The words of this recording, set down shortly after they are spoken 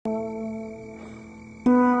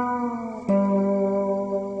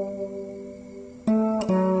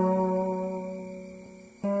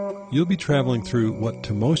You'll be traveling through what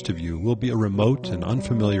to most of you will be a remote and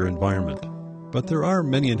unfamiliar environment, but there are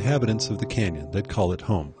many inhabitants of the canyon that call it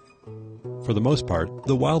home. For the most part,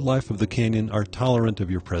 the wildlife of the canyon are tolerant of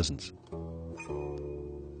your presence.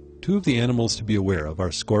 Two of the animals to be aware of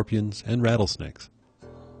are scorpions and rattlesnakes.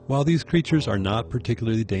 While these creatures are not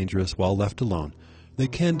particularly dangerous while left alone, they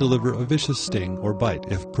can deliver a vicious sting or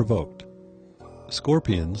bite if provoked.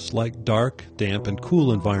 Scorpions like dark, damp, and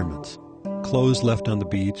cool environments. Clothes left on the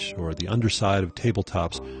beach or the underside of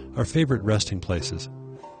tabletops are favorite resting places.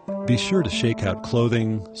 Be sure to shake out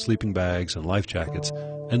clothing, sleeping bags, and life jackets,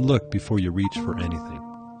 and look before you reach for anything.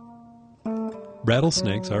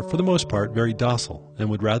 Rattlesnakes are for the most part very docile and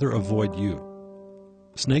would rather avoid you.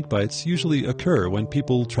 Snake bites usually occur when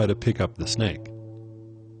people try to pick up the snake.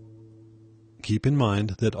 Keep in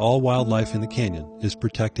mind that all wildlife in the canyon is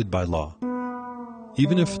protected by law.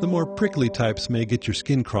 Even if the more prickly types may get your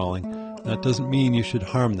skin crawling, that doesn't mean you should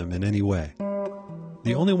harm them in any way.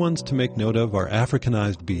 The only ones to make note of are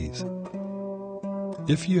Africanized bees.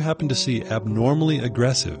 If you happen to see abnormally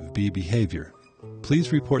aggressive bee behavior,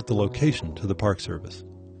 please report the location to the Park Service.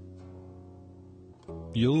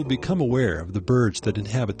 You'll become aware of the birds that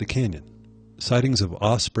inhabit the canyon. Sightings of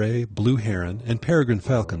osprey, blue heron, and peregrine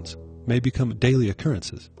falcons may become daily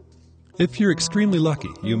occurrences. If you're extremely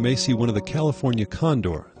lucky, you may see one of the California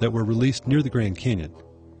condor that were released near the Grand Canyon.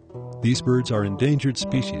 These birds are endangered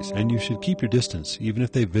species, and you should keep your distance even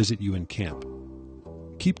if they visit you in camp.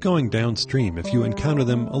 Keep going downstream if you encounter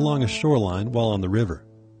them along a shoreline while on the river.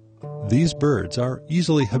 These birds are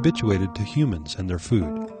easily habituated to humans and their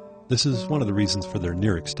food. This is one of the reasons for their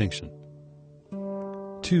near extinction.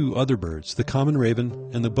 Two other birds, the common raven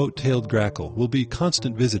and the boat-tailed grackle, will be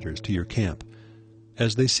constant visitors to your camp,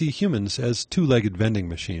 as they see humans as two-legged vending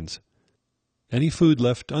machines. Any food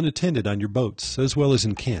left unattended on your boats, as well as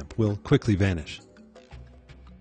in camp, will quickly vanish.